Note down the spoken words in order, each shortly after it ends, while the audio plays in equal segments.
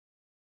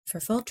For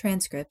full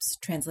transcripts,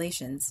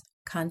 translations,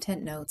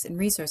 content notes, and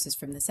resources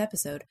from this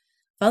episode,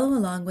 follow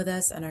along with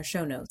us on our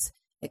show notes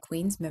at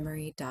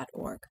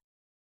queensmemory.org.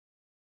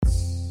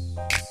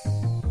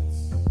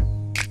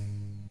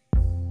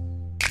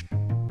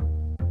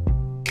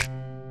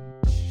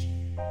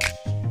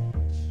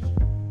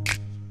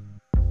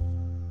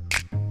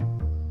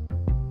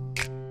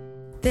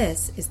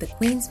 This is the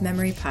Queens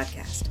Memory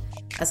Podcast,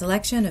 a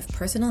selection of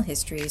personal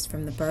histories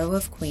from the borough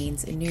of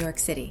Queens in New York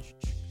City.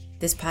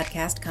 This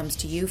podcast comes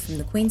to you from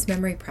the Queens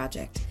Memory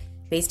Project,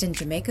 based in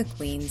Jamaica,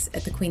 Queens,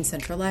 at the Queens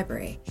Central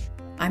Library.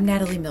 I'm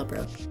Natalie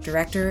Milbrook,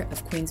 Director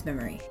of Queens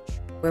Memory,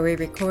 where we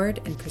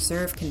record and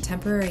preserve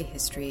contemporary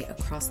history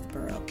across the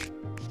borough.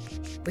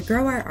 We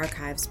grow our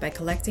archives by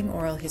collecting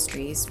oral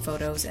histories,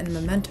 photos, and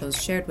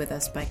mementos shared with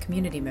us by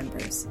community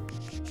members.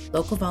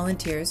 Local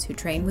volunteers who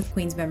train with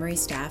Queens Memory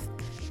staff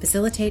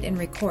facilitate and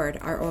record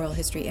our oral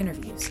history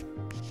interviews.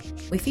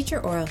 We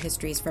feature oral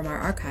histories from our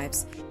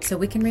archives so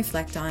we can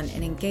reflect on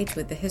and engage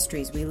with the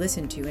histories we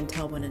listen to and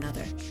tell one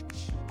another.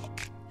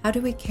 How do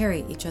we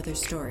carry each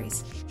other's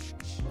stories?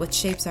 What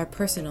shapes our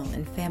personal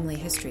and family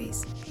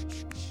histories?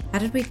 How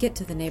did we get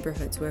to the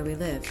neighborhoods where we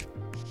live?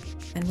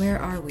 And where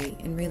are we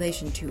in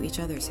relation to each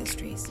other's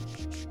histories?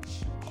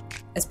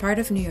 As part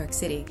of New York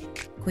City,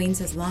 Queens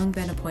has long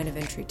been a point of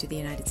entry to the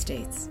United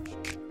States.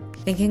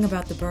 Thinking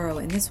about the borough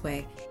in this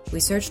way, we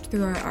searched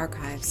through our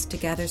archives to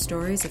gather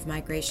stories of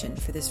migration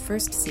for this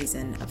first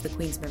season of the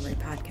Queens Memory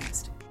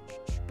Podcast.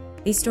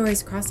 These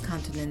stories cross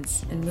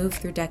continents and move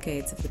through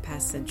decades of the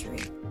past century.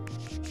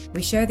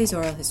 We share these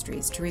oral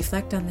histories to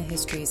reflect on the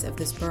histories of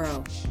this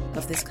borough,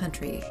 of this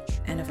country,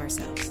 and of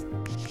ourselves.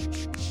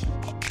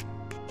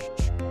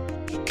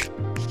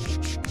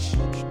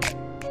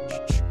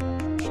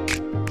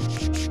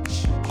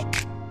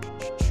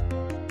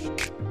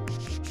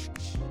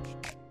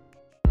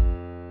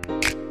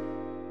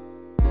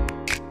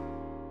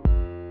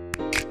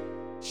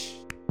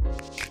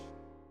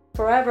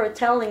 Forever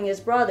telling his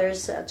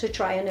brothers to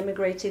try and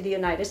immigrate to the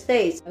United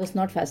States. I was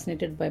not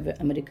fascinated by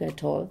America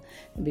at all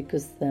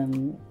because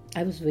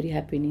I was very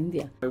happy in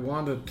India. I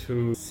wanted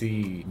to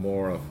see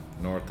more of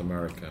North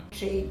America.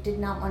 She did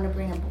not want to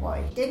bring a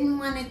boy. Didn't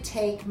want to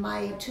take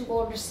my two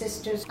older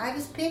sisters. I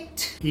was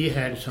picked. He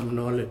had some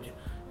knowledge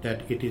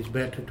that it is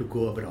better to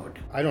go abroad.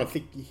 I don't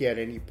think he had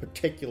any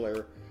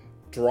particular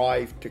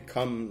drive to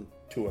come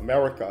to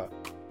America.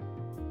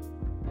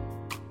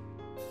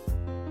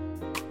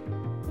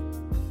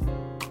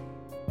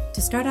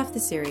 To start off the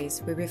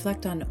series, we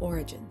reflect on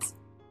origins,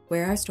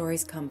 where our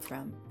stories come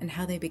from and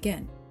how they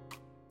begin.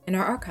 In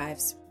our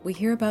archives, we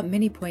hear about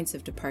many points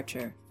of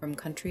departure, from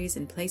countries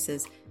and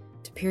places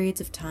to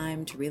periods of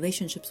time to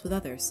relationships with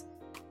others.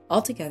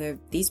 Altogether,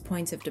 these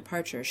points of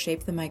departure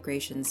shape the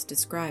migrations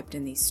described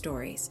in these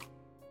stories.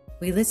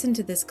 We listen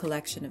to this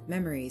collection of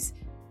memories,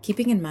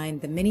 keeping in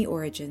mind the many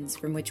origins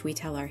from which we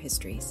tell our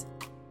histories.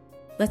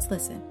 Let's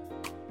listen.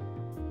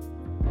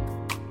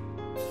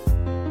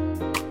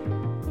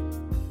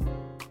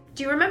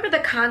 Do you remember the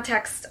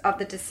context of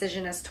the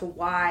decision as to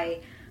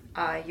why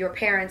your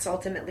parents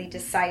ultimately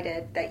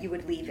decided that you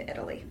would leave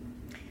Italy?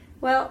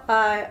 Well,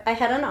 I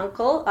had an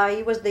uncle.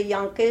 He was the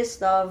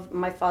youngest of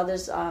my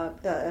father's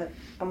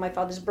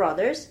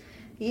brothers.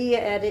 He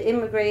had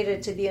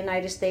immigrated to the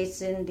United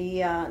States in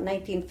the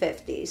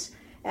 1950s.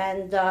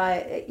 And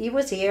he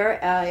was here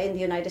in the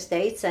United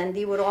States, and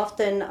he would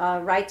often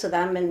write to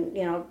them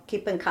and,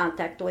 keep in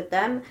contact with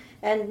them.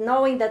 And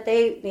knowing that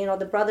they,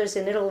 the brothers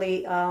in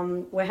Italy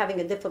were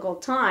having a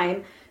difficult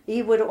time,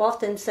 he would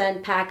often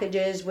send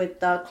packages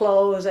with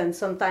clothes and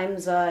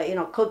sometimes,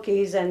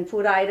 cookies and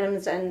food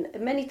items. And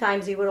many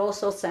times he would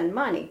also send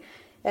money.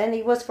 And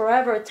he was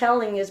forever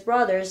telling his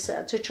brothers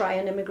to try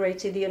and immigrate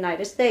to the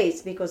United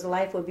States because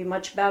life would be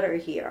much better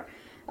here.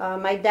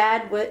 My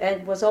dad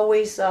was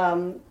always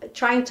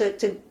trying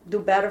to do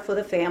better for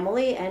the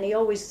family, and he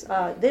always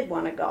did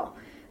want to go.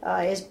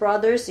 His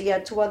brothers, he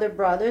had two other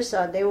brothers,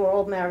 they were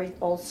all married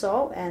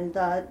also, and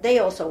they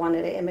also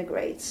wanted to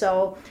immigrate.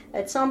 So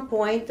at some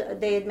point,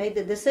 they had made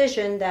the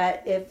decision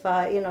that if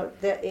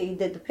he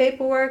did the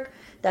paperwork,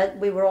 that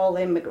we would all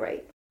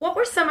immigrate. What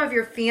were some of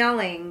your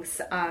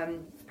feelings,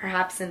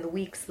 perhaps in the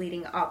weeks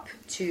leading up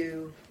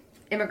to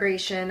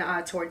immigration,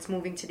 towards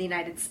moving to the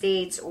United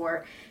States,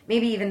 or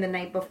maybe even the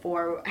night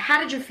before? How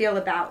did you feel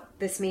about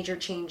this major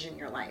change in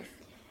your life?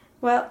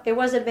 Well, it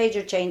was a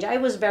major change. I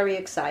was very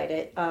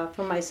excited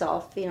for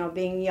myself,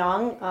 being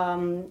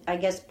young. I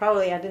guess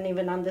probably I didn't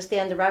even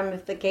understand the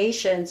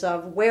ramifications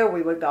of where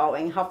we were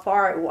going, how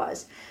far it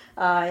was.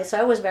 So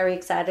I was very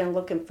excited and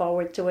looking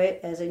forward to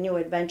it as a new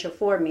adventure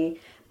for me.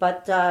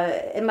 But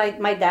and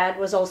my dad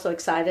was also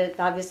excited,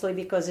 obviously,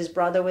 because his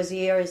brother was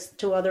here. His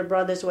two other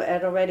brothers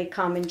had already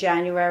come in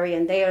January,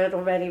 and they had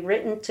already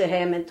written to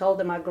him and told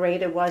him how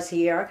great it was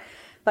here.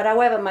 But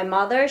however, my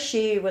mother,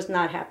 she was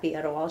not happy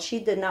at all. She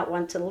did not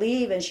want to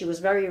leave, and she was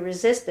very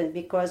resistant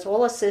because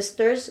all her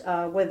sisters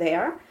were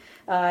there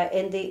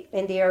in the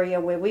area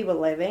where we were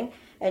living,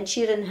 and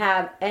she didn't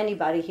have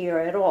anybody here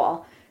at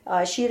all.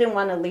 She didn't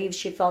want to leave.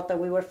 She felt that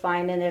we were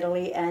fine in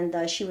Italy,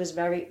 and she was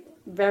very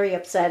very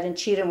upset, and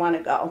she didn't want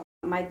to go.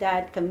 My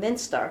dad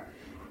convinced her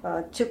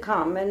to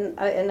come, and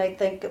I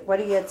think what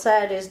he had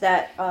said is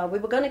that we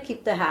were going to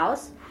keep the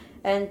house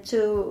and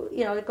to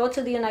go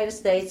to the United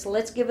States.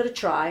 Let's give it a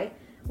try.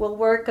 We'll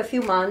work a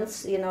few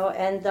months,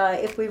 and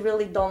if we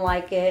really don't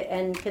like it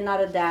and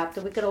cannot adapt,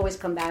 we could always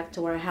come back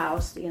to our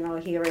house,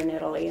 here in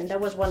Italy. And that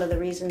was one of the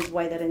reasons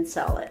why they didn't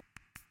sell it.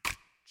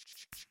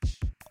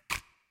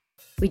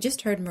 We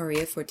just heard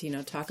Maria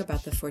Fortino talk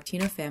about the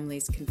Fortino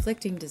family's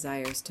conflicting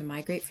desires to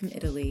migrate from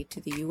Italy to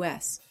the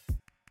U.S.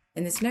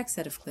 In this next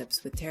set of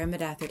clips with Tara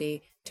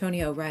Medatherty,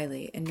 Tony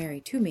O'Reilly, and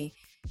Mary Toomey,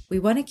 we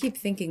want to keep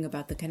thinking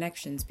about the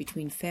connections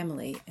between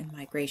family and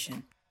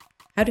migration.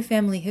 How do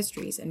family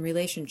histories and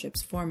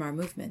relationships form our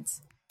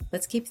movements?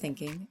 Let's keep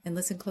thinking and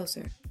listen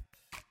closer.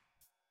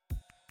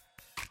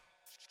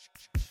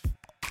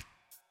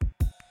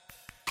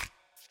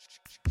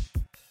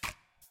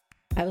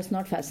 I was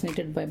not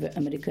fascinated by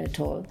America at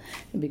all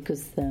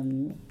because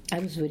I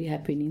was very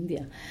happy in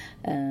India.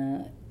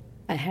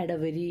 I had a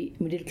very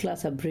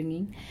middle-class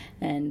upbringing,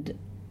 and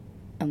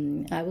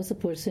I was a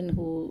person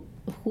who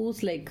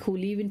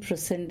live in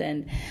present,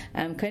 and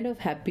I'm kind of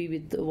happy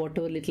with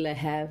whatever little I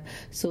have.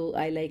 So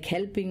I like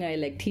helping, I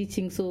like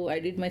teaching. So I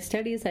did my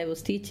studies, I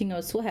was teaching, I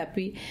was so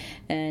happy,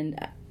 and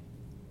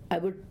I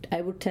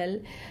would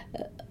tell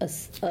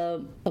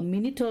a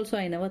minute also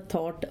I never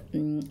thought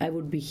I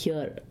would be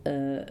here.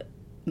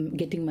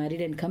 Getting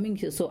married and coming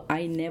here, so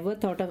I never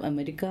thought of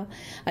America.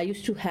 I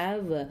used to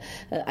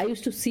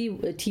see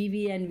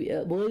TV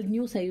and world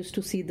news. I used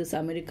to see this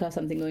America,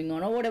 something going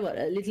on or whatever,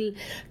 a little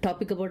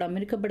topic about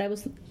America, but I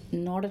was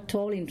not at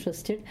all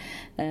interested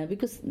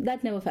because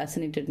that never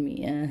fascinated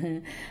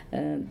me.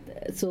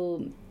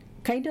 So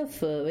kind of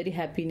very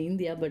happy in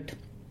India, but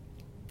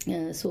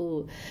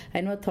so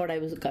I never thought I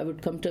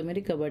would come to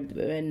America. But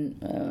when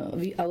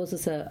I was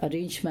as a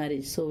arranged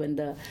marriage, so when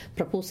the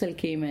proposal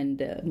came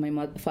and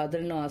my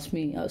father-in-law asked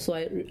me, so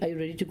are you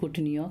ready to go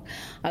to New York?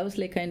 I was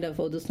like kind of,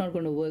 this is not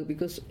going to work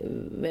because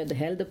where the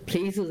hell the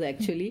place is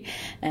actually,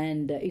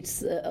 and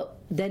it's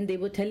then they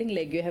were telling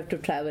like you have to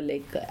travel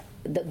like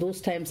those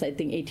times I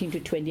think 18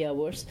 to 20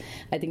 hours.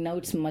 I think now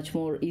it's much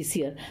more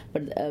easier,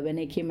 but when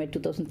I came at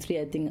 2003,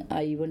 I think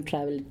I even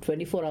traveled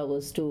 24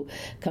 hours to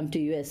come to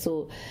US.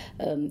 So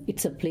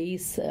it's a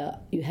place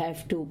you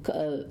have to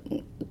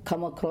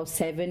come across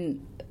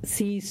 7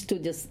 seas to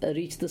just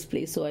reach this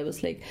place. So I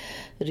was like,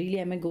 really,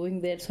 am I going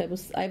there? So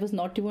I was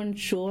not even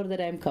sure that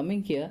I'm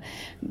coming here,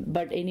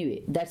 but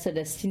anyway, that's a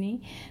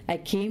destiny. I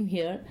came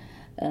here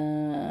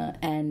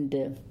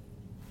and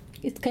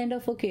it's kind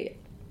of okay.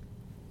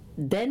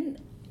 Then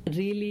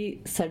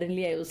really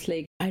suddenly I was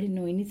like, I didn't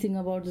know anything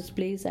about this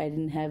place. I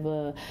didn't have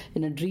a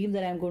dream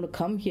that I'm going to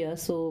come here.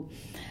 So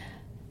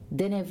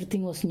then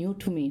everything was new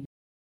to me.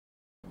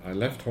 I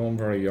left home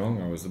very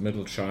young. I was a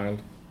middle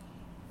child,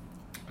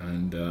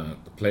 and the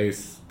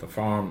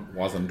farm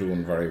wasn't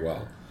doing very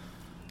well.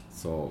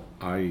 So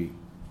I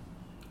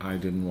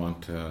didn't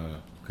want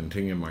to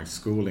continue my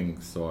schooling,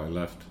 so I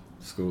left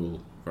school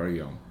very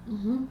young.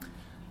 Mm-hmm.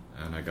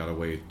 And I got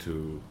away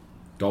to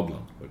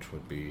Dublin, which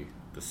would be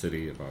the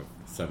city about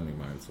 70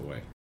 miles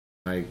away.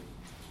 I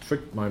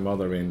tricked my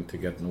mother into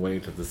getting away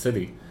to the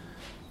city,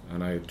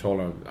 and I told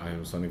her I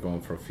was only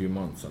going for a few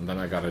months, and then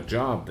I got a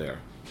job there.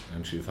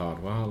 And she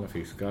thought, well, if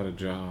he's got a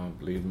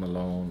job, leave him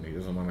alone. He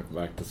doesn't want to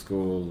go back to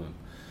school. And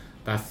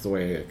that's the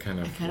way it kind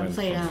of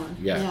played out.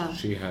 Yeah,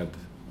 she had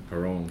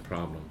her own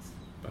problems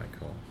back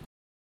home.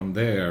 From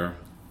there,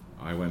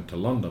 I went to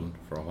London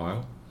for a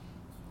while,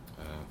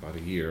 about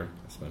a year.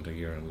 I spent a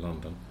year in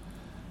London.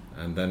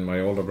 And then my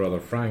older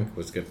brother Frank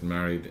was getting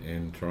married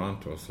in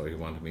Toronto, so he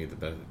wanted me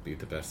to be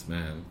the best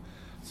man.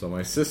 So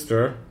my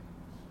sister,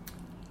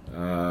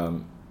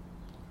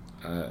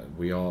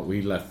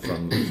 we left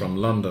from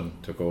London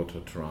to go to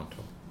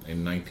Toronto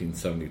in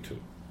 1972.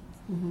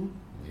 Mm-hmm.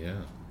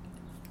 Yeah.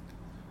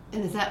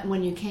 And is that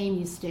when you came,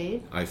 you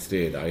stayed? I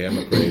stayed. I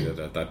emigrated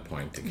at that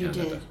point to Canada.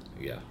 You did?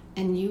 Yeah.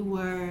 And you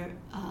were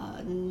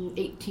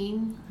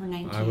 18 or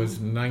 19? I was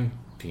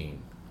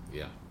 19,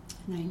 yeah.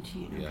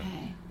 19,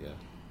 okay. Yeah.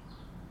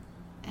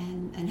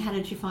 And how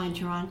did you find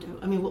Toronto?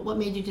 I mean, what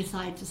made you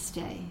decide to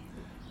stay?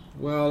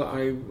 Well,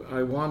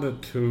 I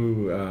wanted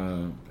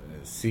to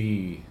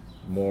see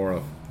more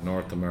of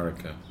North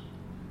America.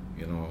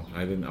 You know,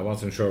 I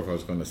wasn't sure if I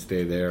was going to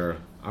stay there.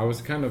 I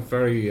was kind of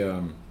very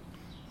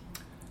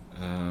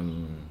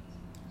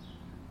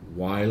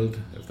wild,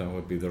 if that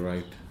would be the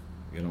right.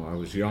 You know, I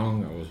was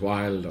young, I was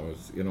wild,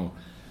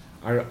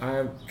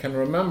 I can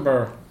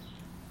remember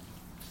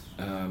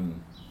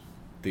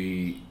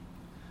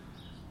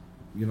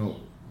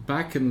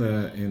back in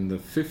the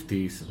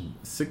 50s and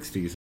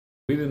 60s,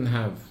 we didn't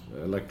have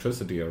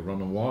electricity or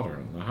running water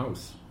in the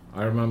house.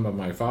 I remember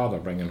my father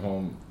bringing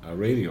home a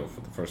radio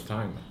for the first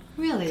time.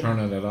 Really?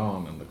 Turning it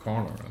on in the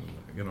corner, and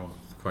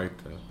it's quite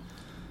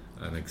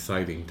an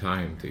exciting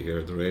time to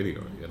hear the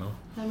radio.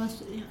 That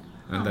must. Yeah.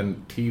 And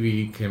then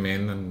TV came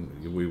in,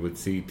 and we would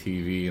see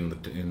TV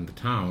in the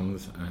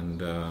towns,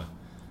 and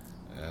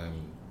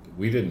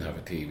we didn't have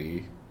a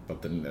TV.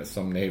 but then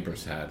some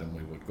neighbours had, and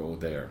we would go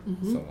there.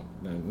 So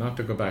not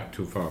to go back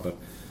too far, but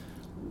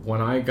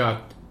when I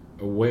got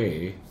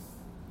away,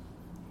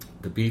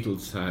 the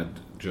Beatles had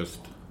just,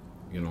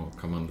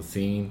 come on the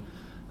scene,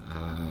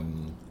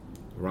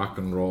 rock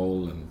and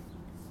roll, and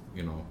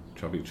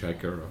Chubby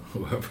Checker or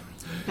whoever.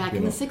 Back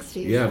in the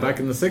 60s. Yeah, back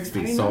in the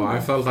 60s. So I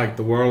felt like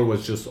the world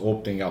was just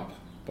opening up,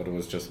 but it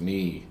was just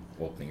me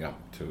opening up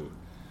to,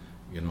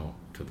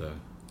 to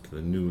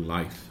the new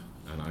life.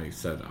 And I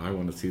said, I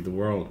want to see the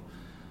world.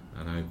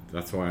 And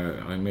that's why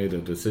I made a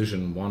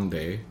decision one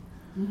day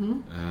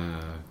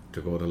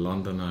to go to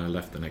London, and I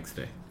left the next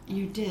day.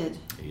 You did?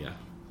 Yeah.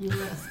 You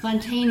were a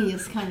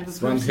spontaneous kind of a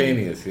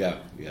Spontaneous, person.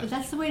 yeah. But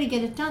that's the way to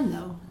get it done,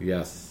 though.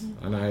 Yes.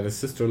 And I had a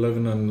sister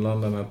living in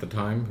London at the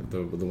time,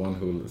 the one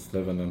who was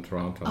living in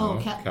Toronto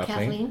now,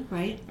 Kathleen,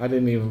 right? I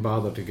didn't even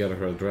bother to get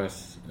her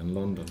address in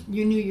London.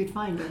 You knew you'd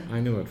find her.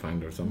 I knew I'd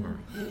find her somewhere.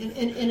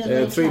 In a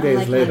little 3 town days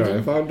like later, London.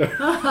 I found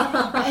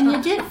her. And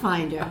you did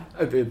find her.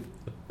 I did.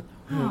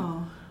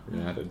 Oh. I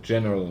had a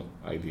general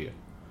idea.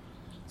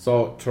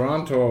 So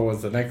Toronto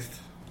was the next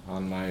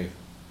on my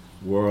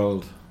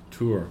world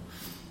tour,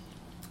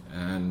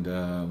 and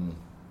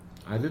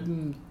I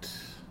didn't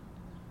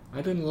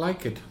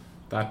like it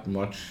that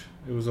much.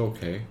 It was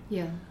okay.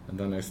 Yeah. And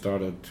then I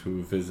started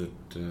to visit,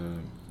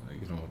 to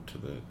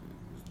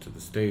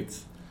the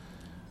States.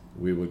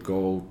 We would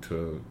go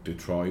to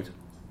Detroit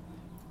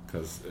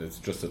because it's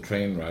just a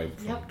train ride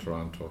from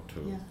Toronto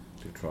to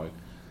Detroit.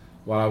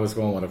 Well, I was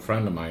going with a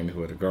friend of mine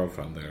who had a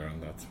girlfriend there,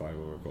 and that's why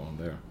we were going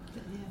there.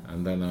 Yeah.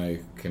 And then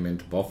I came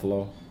into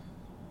Buffalo,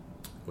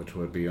 which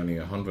would be only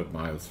 100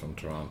 miles from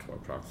Toronto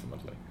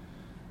approximately.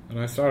 And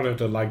I started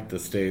to like the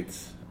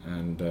States,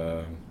 and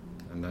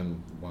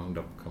then wound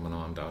up coming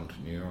on down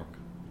to New York.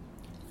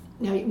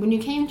 Now, when you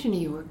came to New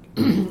York,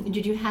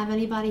 did you have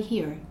anybody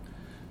here?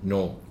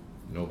 No,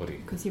 nobody.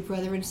 Because your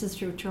brother and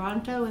sister were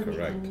Toronto,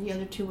 and the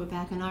other two were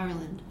back in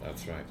Ireland.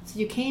 That's right. So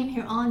you came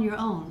here on your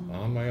own.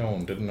 On my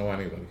own, didn't know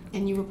anybody.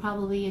 And you were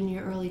probably in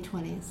your early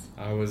 20s.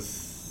 I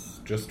was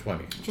just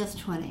 20. Just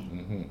 20.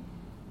 Mm-hmm.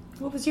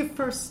 What was your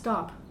first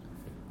stop?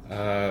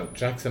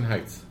 Jackson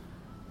Heights.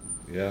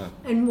 Yeah.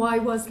 And why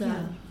was that?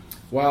 Yeah.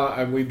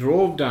 Well, we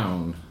drove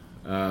down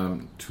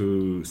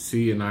to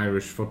see an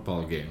Irish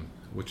football game,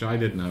 which I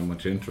didn't have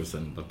much interest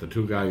in, but the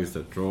two guys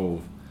that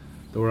drove,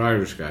 they were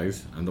Irish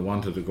guys, and they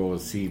wanted to go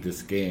and see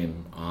this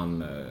game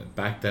on,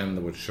 back then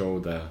they would show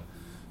the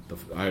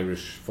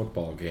Irish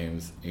football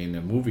games in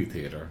a movie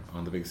theatre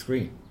on the big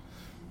screen.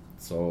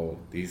 So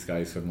these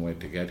guys couldn't wait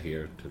to get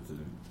here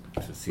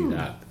to see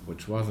that,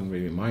 which wasn't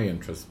really my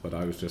interest, but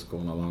I was just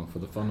going along for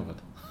the fun of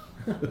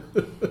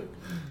it.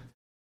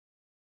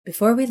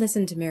 Before we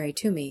listen to Mary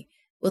Twomey,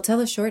 we'll tell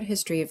a short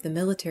history of the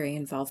military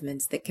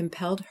involvements that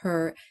compelled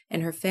her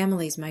and her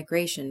family's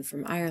migration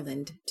from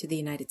Ireland to the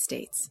United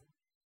States.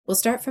 We'll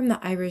start from the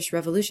Irish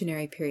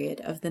Revolutionary period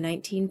of the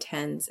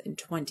 1910s and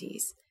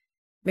 20s.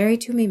 Mary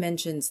Twomey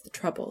mentions the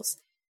Troubles.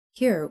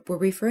 Here, we're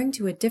referring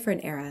to a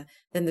different era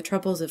than the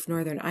Troubles of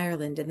Northern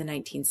Ireland in the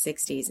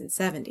 1960s and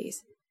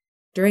 70s.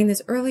 During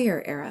this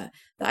earlier era,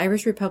 the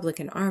Irish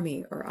Republican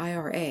Army, or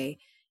IRA,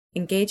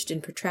 engaged in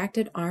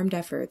protracted armed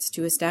efforts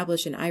to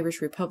establish an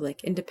Irish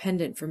republic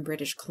independent from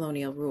British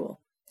colonial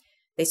rule.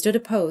 They stood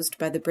opposed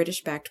by the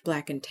British-backed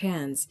Black and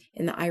Tans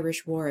in the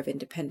Irish War of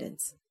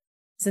Independence.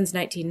 Since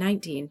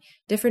 1919,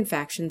 different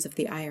factions of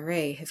the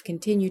IRA have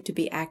continued to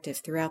be active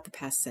throughout the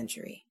past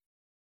century.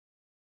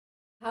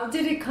 How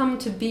did it come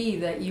to be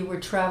that you were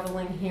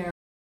traveling here?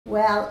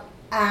 Well,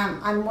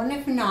 I'm one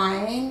of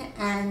 9,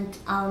 and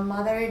our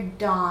mother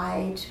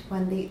died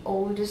when the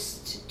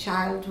oldest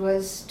child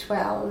was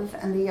 12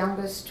 and the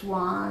youngest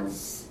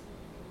was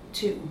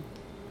 2.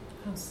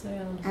 How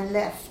sad. And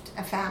left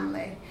a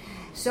family.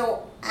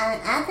 So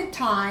at the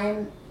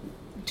time,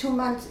 2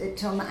 months,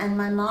 and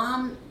my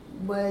mom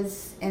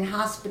was in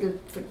hospital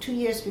for 2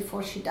 years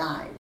before she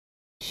died.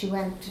 She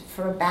went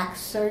for a back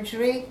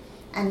surgery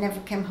and never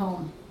came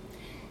home.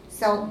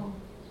 So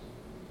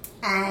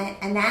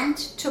an aunt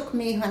took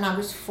me when I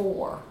was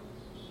 4.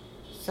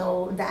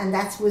 So and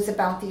that was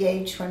about the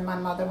age when my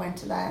mother went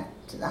to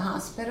the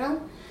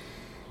hospital.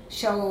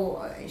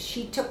 So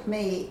she took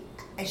me.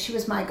 She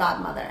was my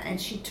godmother,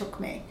 and she took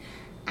me.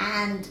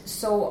 And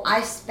so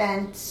I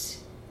spent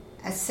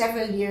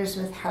several years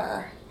with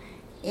her.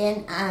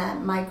 In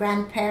my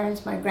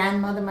grandparents, my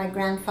grandmother, my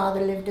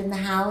grandfather lived in the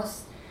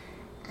house,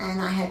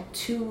 and I had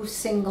 2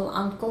 single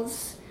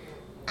uncles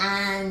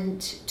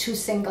and 2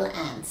 single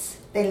aunts.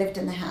 They lived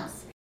in the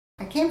house.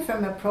 I came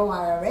from a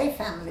pro-IRA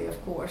family, of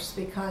course,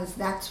 because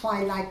that's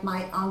why, like,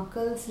 my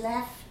uncles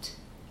left.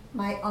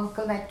 My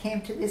uncle that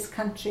came to this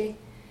country,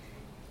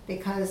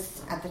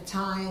 because at the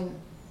time,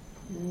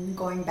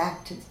 going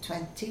back to the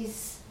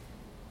 20s,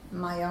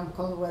 my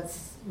uncle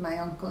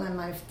and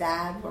my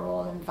dad were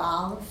all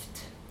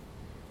involved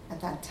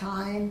at that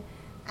time,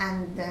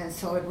 and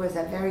so it was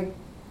a very,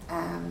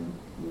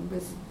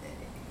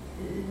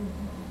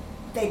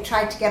 they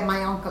tried to get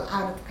my uncle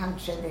out of the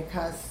country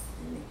because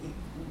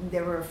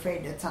they were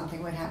afraid that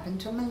something would happen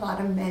to him. A lot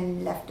of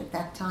men left at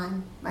that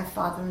time. My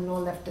father-in-law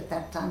left at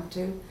that time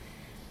too.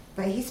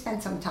 But he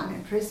spent some time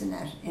in prison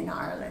in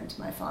Ireland,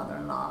 my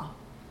father-in-law,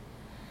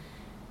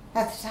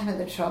 at the time of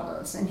the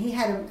Troubles. And he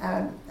had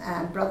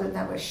a brother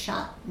that was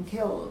shot and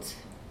killed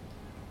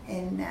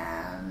in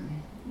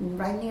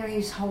right near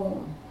his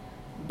home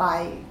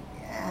by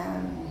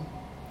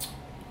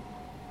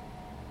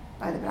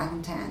the Black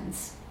and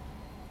Tans.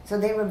 So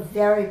they were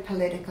very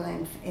political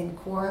in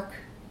Cork.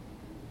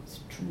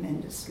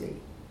 It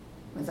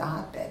was a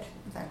hotbed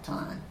at that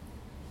time.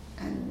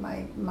 And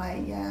my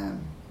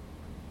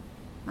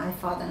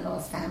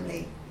father-in-law's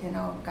family,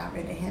 got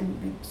rid of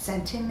him,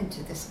 sent him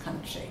into this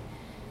country,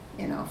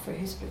 for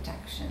his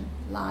protection.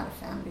 A lot of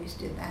families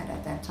did that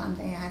at that time.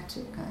 They had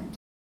to, kind of.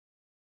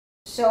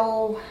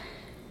 So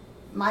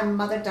my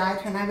mother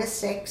died when I was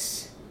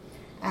 6,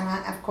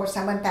 and of course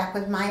I went back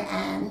with my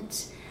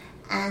aunt,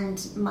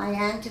 and my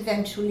aunt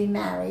eventually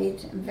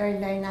married a very,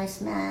 very nice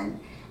man,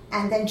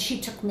 and then she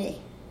took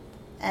me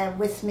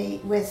with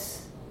me.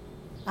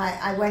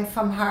 I went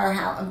from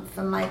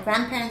my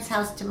grandparents'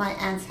 house to my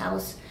aunt's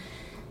house,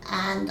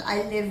 and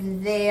I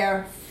lived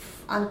there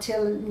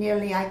until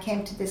nearly I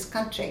came to this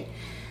country.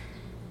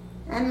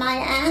 And my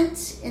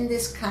aunt in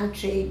this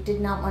country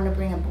did not want to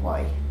bring a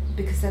boy,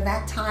 because at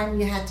that time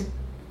you had to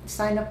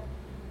sign up,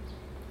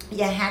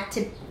 you had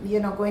to,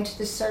 go into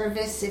the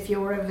service if you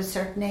were of a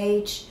certain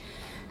age,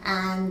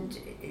 and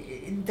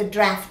the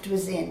draft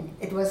was in.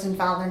 It wasn't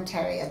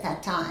voluntary at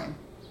that time.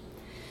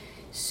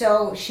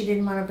 So she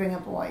didn't want to bring a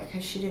boy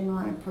because she didn't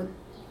want to put,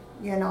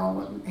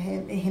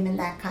 him in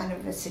that kind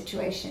of a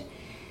situation.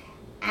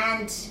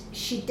 And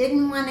she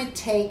didn't want to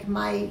take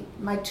my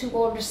 2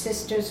 older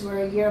sisters were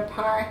a year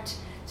apart,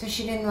 so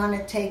she didn't want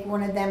to take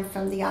one of them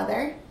from the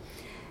other.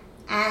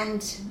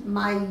 And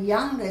my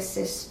youngest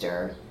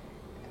sister,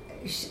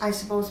 I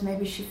suppose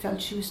maybe she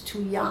felt she was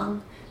too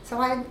young, so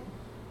I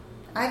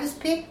was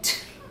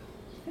picked.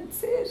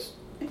 That's it.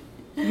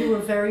 You were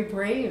very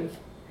brave.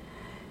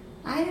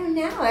 I don't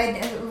know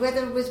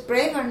whether it was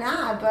brave or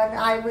not, but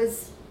I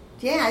was,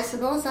 I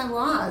suppose I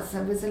was.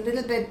 I was a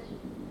little bit,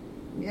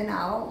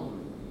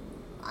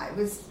 I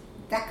was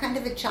that kind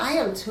of a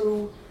child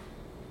who,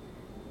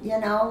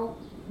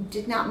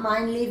 did not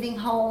mind leaving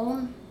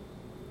home.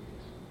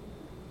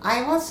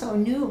 I also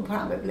knew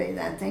probably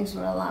that things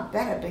were a lot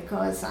better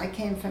because I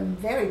came from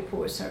very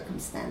poor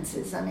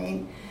circumstances. I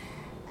mean,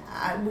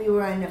 we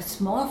were in a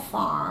small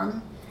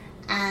farm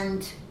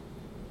and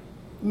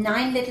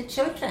 9 little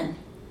children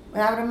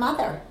without a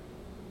mother,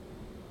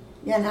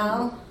 It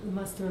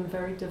must have been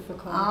very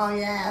difficult. Oh,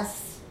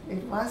 yes,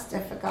 it was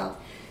difficult.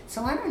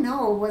 So I don't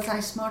know, was I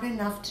smart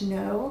enough to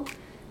know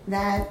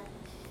that,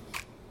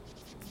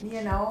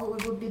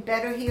 it would be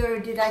better here, or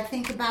did I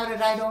think about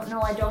it? I don't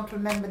know, I don't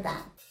remember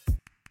that.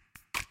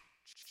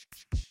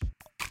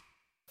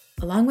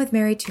 Along with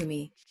Mary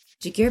Toomey,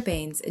 Jagir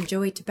Bains and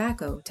Joey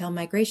Tobacco tell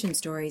migration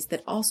stories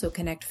that also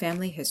connect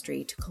family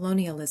history to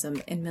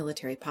colonialism and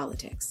military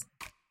politics.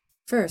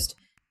 First,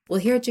 we'll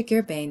hear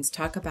Jagir Bains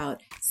talk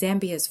about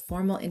Zambia's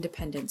formal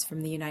independence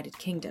from the United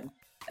Kingdom,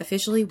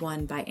 officially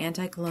won by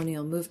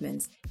anti-colonial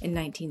movements in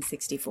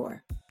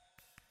 1964.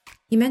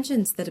 He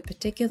mentions that a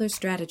particular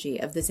strategy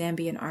of the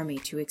Zambian army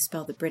to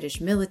expel the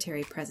British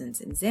military presence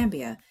in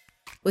Zambia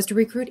was to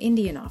recruit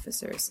Indian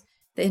officers,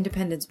 the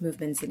independence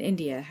movements in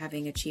India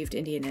having achieved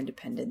Indian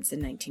independence in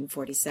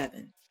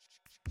 1947.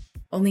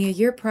 Only a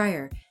year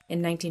prior,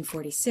 in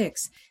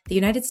 1946, the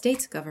United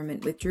States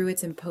government withdrew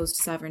its imposed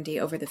sovereignty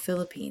over the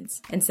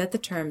Philippines and set the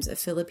terms of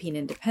Philippine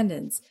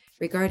independence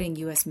regarding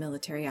U.S.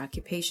 military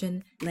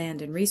occupation,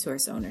 land and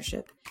resource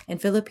ownership,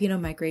 and Filipino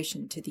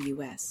migration to the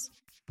U.S.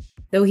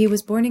 Though he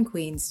was born in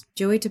Queens,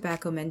 Joey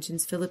Tobacco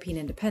mentions Philippine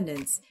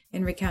independence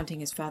in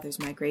recounting his father's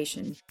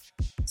migration.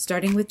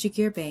 Starting with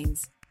Jagir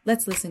Bains,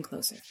 let's listen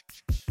closer.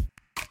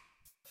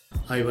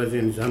 I was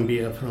in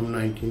Zambia from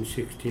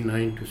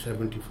 1969 to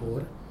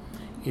 74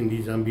 in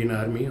the Zambian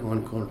army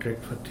on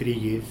contract for 3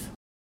 years.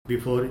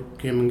 Before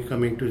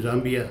coming to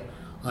Zambia,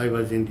 I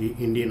was in the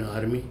Indian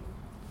army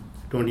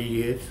 20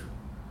 years,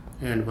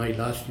 and my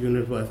last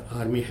unit was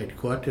army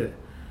headquarters,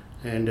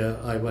 and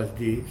I was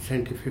the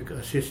scientific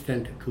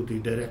assistant to the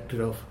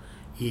director of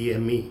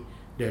EME,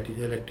 that is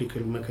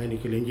Electrical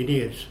Mechanical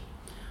Engineers.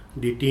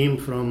 The team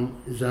from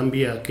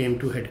Zambia came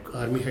to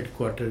army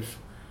headquarters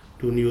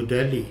to New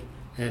Delhi,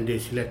 and they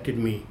selected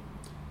me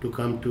to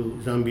come to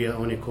Zambia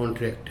on a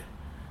contract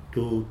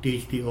to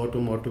teach the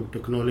automotive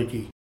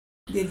technology.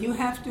 Did you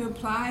have to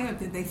apply, or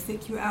did they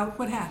seek you out?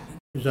 What happened?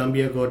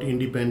 Zambia got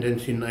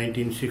independence in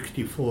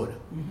 1964,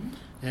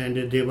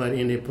 and they were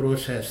in a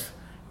process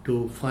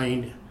to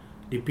find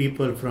the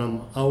people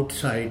from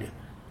outside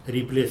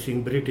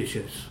replacing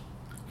Britishers.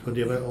 So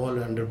they were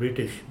all under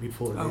British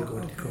before they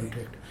got the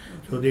contract.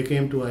 So they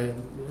came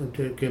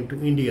to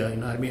India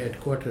in army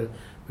headquarters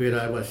where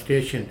I was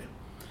stationed,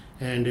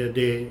 and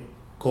they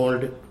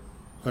called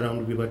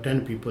around, we were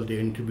 10 people they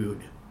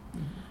interviewed,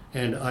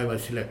 and I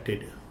was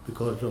selected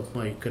because of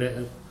my,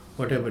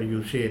 whatever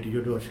you said,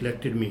 you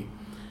selected me.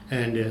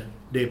 and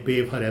they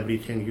pay for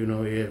everything,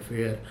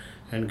 airfare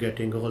and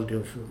getting all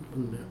those,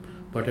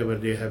 whatever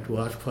they have to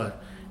ask for.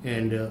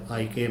 And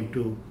I came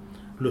to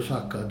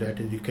Lusaka, that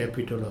is the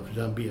capital of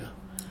Zambia.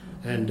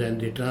 And then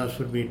they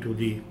transferred me to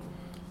the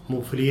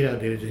Mufulira.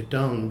 There is a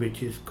town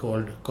which is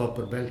called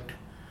Copper Belt.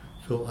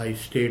 So I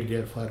stayed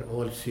there for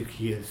all 6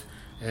 years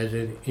as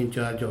in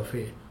charge of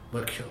a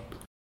workshop.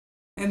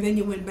 And then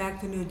you went back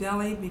to New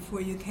Delhi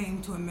before you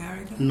came to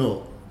America?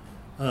 No.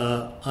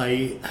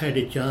 I had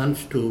a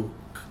chance to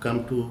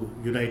come to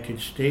United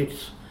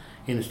States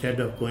instead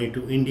of going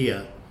to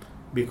India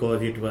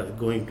because it was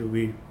going to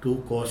be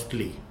too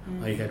costly.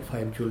 I had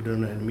 5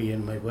 children and me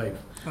and my wife.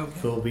 Okay.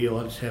 So we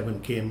all 7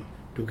 came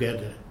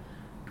together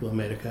to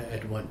America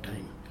at one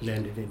time,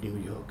 landed in New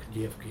York,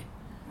 JFK.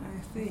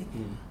 I see.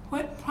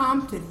 What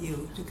prompted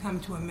you to come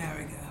to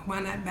America? Why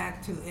not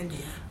back to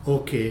India?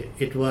 Okay,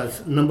 it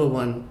was number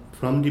one,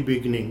 from the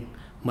beginning,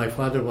 my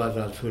father was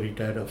also a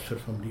retired officer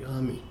from the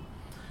army.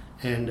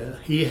 And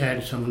he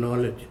had some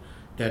knowledge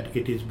that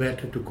it is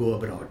better to go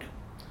abroad.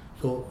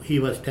 So he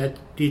was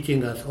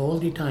teaching us all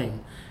the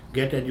time,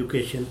 get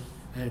education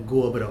and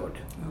go abroad.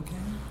 Okay.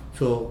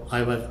 So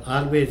I was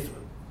always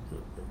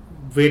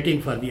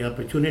waiting for the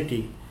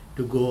opportunity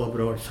to go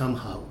abroad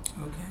somehow.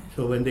 Okay.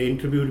 So when they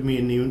interviewed me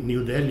in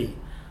New Delhi,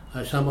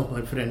 some of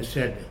my friends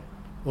said,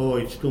 oh,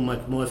 it's too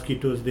much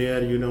mosquitoes there,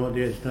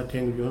 there's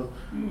nothing,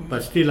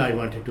 But still I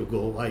wanted to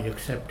go. I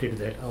accepted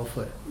that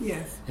offer.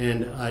 Yes.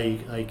 And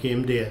I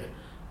came there.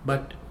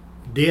 But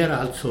there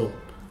also,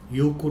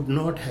 you could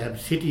not have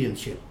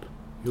citizenship.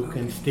 You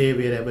can stay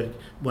wherever,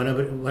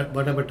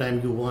 whatever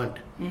time you want,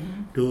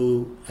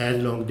 to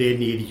as long they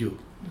need you.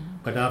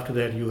 But after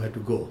that, you have to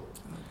go.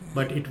 Okay.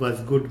 But it was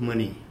good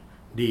money.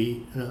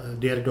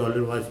 Their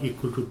dollar was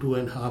equal to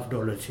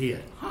 $2.50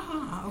 here.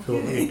 Okay. So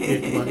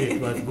it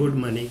was good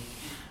money.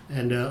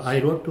 And I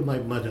wrote to my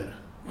mother,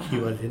 she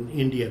was in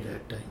India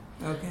that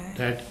time,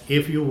 that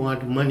if you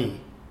want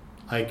money,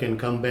 I can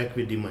come back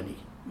with the money.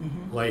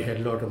 I had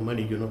a lot of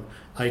money,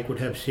 I could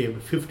have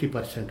saved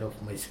 50%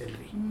 of my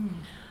salary.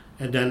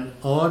 And then,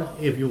 or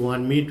if you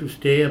want me to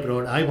stay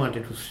abroad, I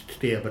wanted to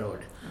stay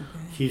abroad.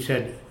 She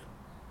said,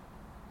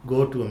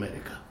 go to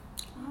America.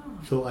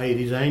 So I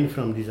resigned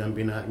from the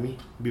Zambian army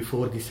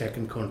before the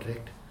second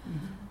contract,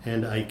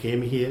 and I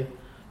came here.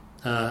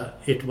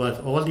 It was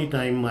all the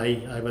time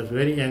I was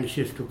very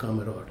anxious to come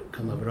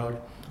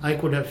abroad. I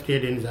could have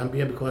stayed in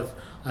Zambia because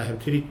I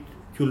have 3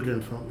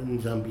 children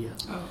in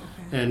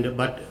Zambia,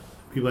 but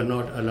we were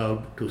not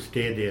allowed to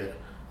stay there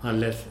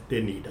unless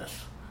they need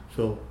us.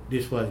 So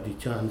this was the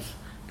chance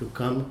to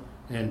come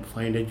and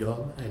find a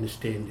job and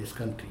stay in this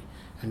country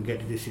and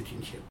get the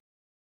citizenship.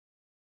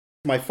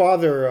 My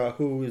father,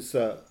 who is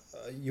a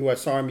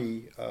U.S.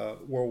 Army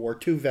World War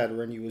II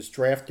veteran, he was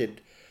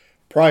drafted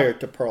prior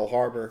to Pearl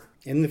Harbor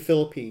in the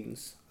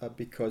Philippines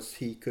because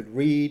he could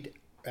read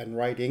and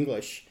write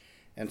English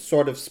and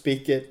sort of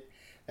speak it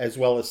as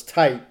well as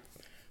type.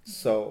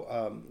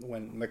 So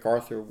when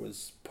MacArthur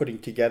was putting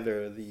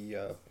together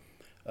the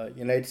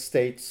United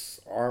States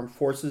Armed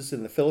Forces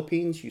in the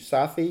Philippines,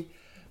 USAFI,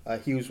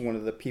 he was one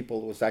of the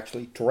people who was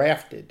actually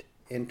drafted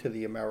into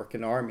the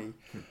American Army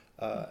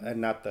and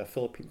not the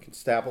Philippine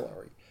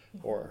Constabulary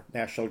or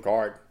National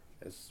Guard,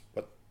 as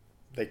what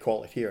they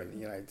call it here in the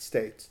United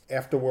States.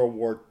 After World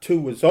War II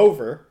was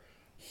over,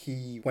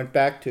 he went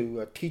back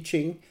to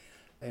teaching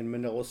in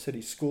Manila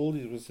City School.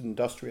 He was an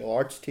industrial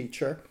arts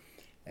teacher,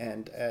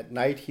 and at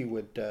night he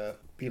would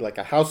be like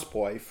a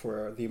houseboy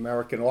for the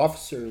American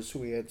officers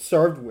who he had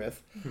served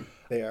with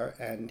there,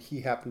 and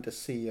he happened to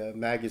see a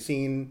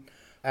magazine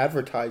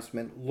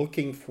advertisement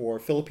looking for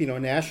Filipino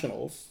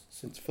nationals,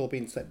 since the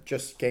Philippines had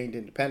just gained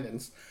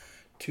independence,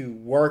 to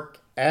work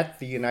at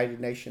the United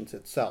Nations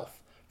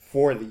itself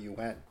for the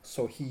UN.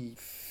 So he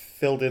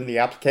filled in the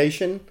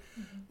application,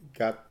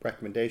 got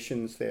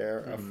recommendations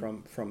there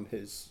from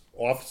his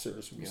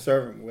officers who he was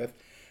serving with,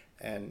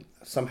 and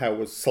somehow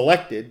was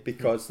selected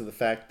because of the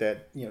fact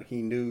that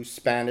he knew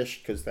Spanish,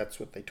 because that's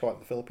what they taught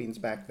in the Philippines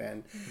back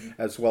then,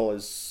 as well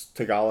as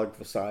Tagalog,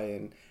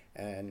 Visayan,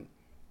 and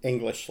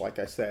English, like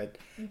I said.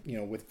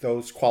 With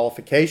those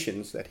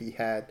qualifications that he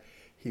had,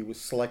 he was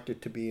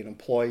selected to be an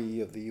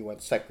employee of the UN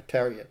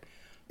Secretariat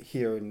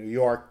here in New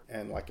York.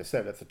 And like I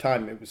said, at the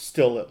time, it was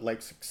still at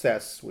Lake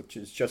Success, which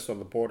is just on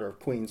the border of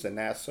Queens and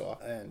Nassau,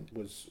 and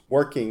was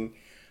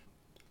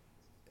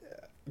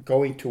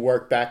going to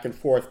work back and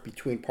forth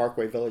between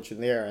Parkway Village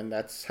and there. And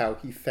that's how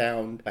he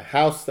found a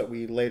house that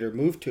we later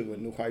moved to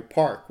in New Hyde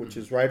Park, which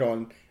is right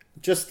on,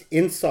 just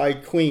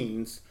inside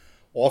Queens,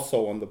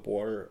 also on the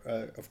border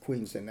of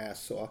Queens and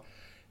Nassau.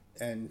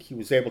 And he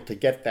was able to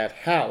get that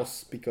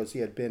house because he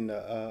had been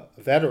a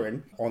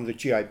veteran on the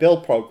GI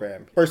Bill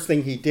program. First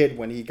thing he did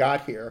when he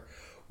got here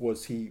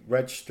was he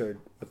registered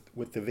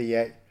with the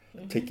VA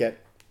to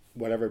get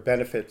whatever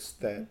benefits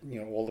that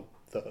all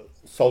the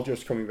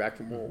soldiers coming back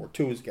from World War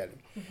II was getting.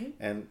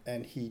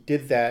 And he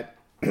did that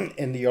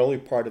in the early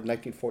part of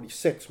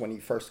 1946 when he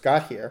first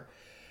got here.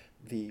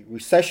 The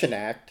Recession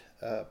Act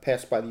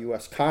passed by the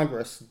U.S.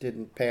 Congress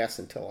didn't pass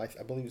until I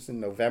believe it was in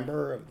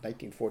November of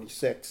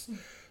 1946.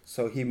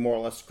 So he more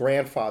or less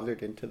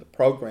grandfathered into the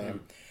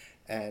program.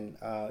 And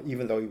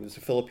even though he was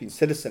a Philippine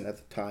citizen at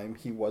the time,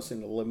 he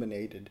wasn't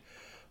eliminated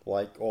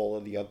like all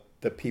of the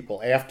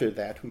people after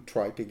that who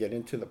tried to get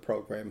into the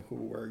program, who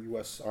were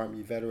U.S.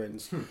 Army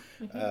veterans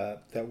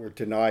that were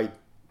denied,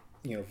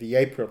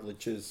 VA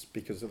privileges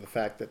because of the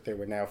fact that they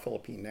were now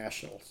Philippine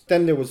nationals.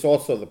 Then there was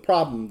also the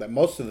problem that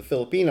most of the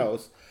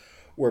Filipinos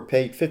were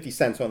paid 50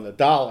 cents on the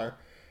dollar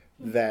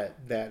that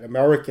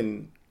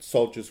American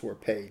soldiers were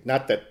paid.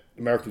 Not that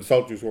American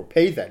soldiers were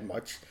paid that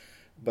much,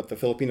 but the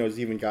Filipinos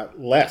even got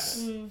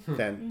less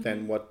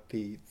than what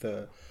the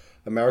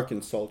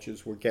American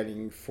soldiers were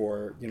getting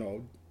for,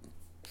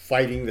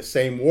 fighting the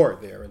same war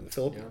there in the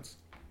Philippines. Yeah.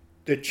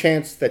 The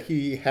chance that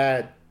he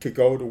had to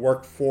go to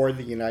work for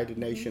the United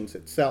Nations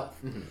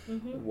itself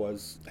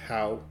was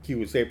how he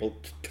was able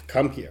to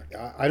come here.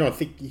 I don't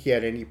think he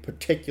had any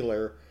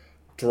particular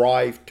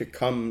drive to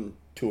come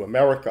to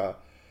America.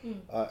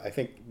 I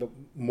think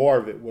more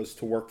of it was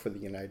to work for the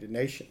United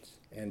Nations.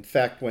 In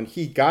fact, when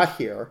he got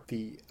here,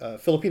 the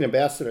Philippine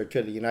ambassador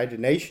to the United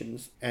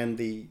Nations and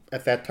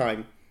at that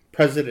time,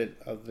 president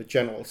of the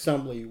General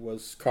Assembly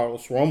was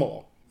Carlos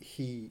Romulo.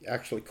 He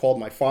actually called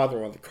my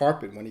father on the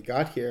carpet when he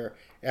got here,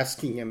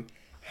 asking him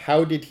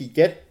how did he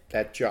get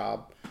that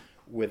job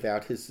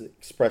without his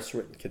express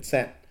written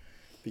consent,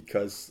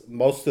 because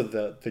most of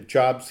the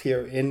jobs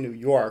here in New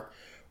York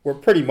were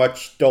pretty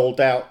much doled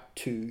out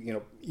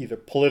to either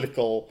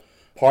political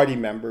party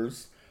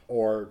members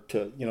or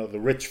to the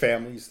rich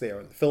families there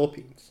in the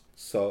Philippines.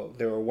 So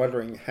they were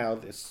wondering how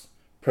this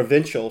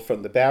provincial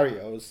from the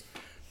barrios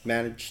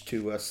managed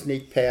to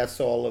sneak past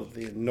all of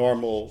the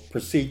normal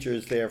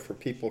procedures there for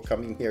people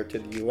coming here to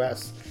the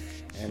U.S.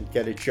 and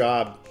get a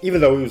job. Even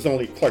though he was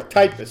only clerk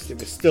typist, it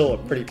was still a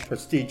pretty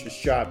prestigious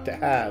job to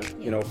have,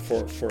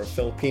 for a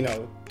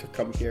Filipino to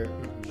come here,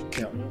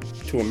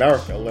 to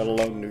America, let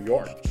alone New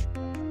York.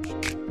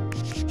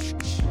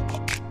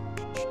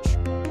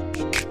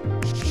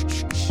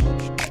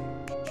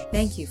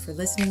 Thank you for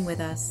listening with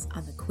us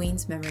on the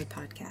Queen's Memory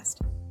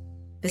Podcast.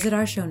 Visit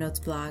our show notes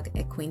blog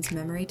at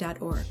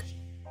queensmemory.org.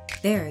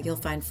 There you'll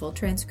find full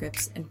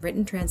transcripts and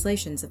written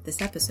translations of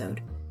this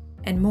episode,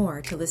 and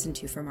more to listen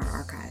to from our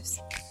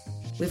archives.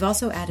 We've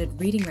also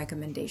added reading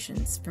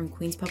recommendations from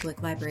Queens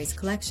Public Library's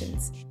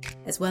collections,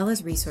 as well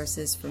as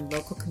resources from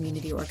local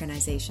community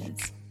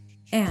organizations.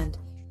 And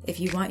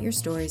if you want your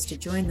stories to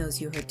join those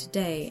you heard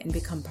today and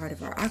become part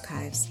of our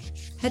archives,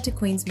 head to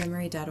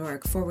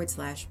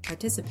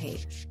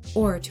queensmemory.org/participate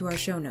or to our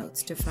show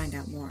notes to find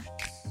out more.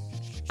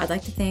 I'd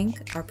like to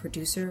thank our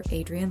producer,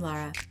 Adrian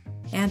Lara,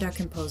 and our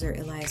composer,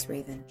 Elias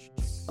Raven.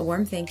 A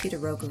warm thank you to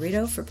Ro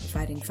Garrido for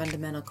providing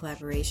fundamental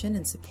collaboration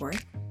and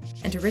support,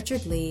 and to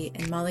Richard Lee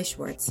and Molly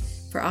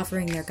Schwartz for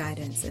offering their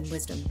guidance and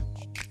wisdom.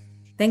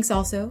 Thanks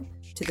also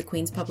to the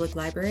Queens Public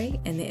Library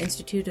and the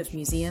Institute of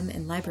Museum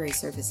and Library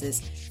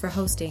Services for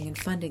hosting and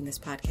funding this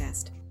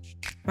podcast.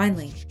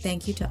 Finally,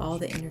 thank you to all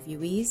the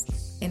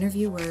interviewees,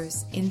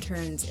 interviewers,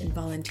 interns, and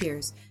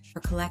volunteers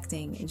for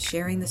collecting and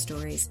sharing the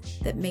stories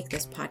that make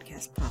this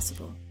podcast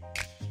possible.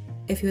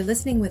 If you're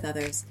listening with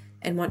others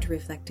and want to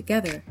reflect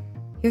together,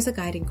 here's a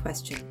guiding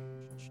question.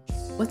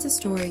 What's a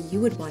story you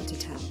would want to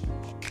tell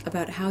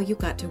about how you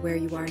got to where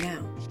you are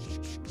now?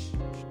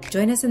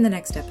 Join us in the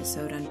next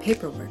episode on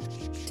Paperwork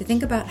to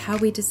think about how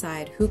we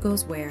decide who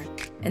goes where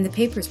and the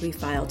papers we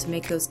file to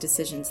make those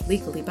decisions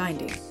legally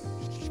binding.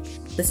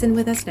 Listen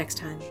with us next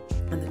time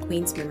on the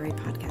Queen's Memory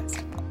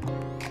Podcast.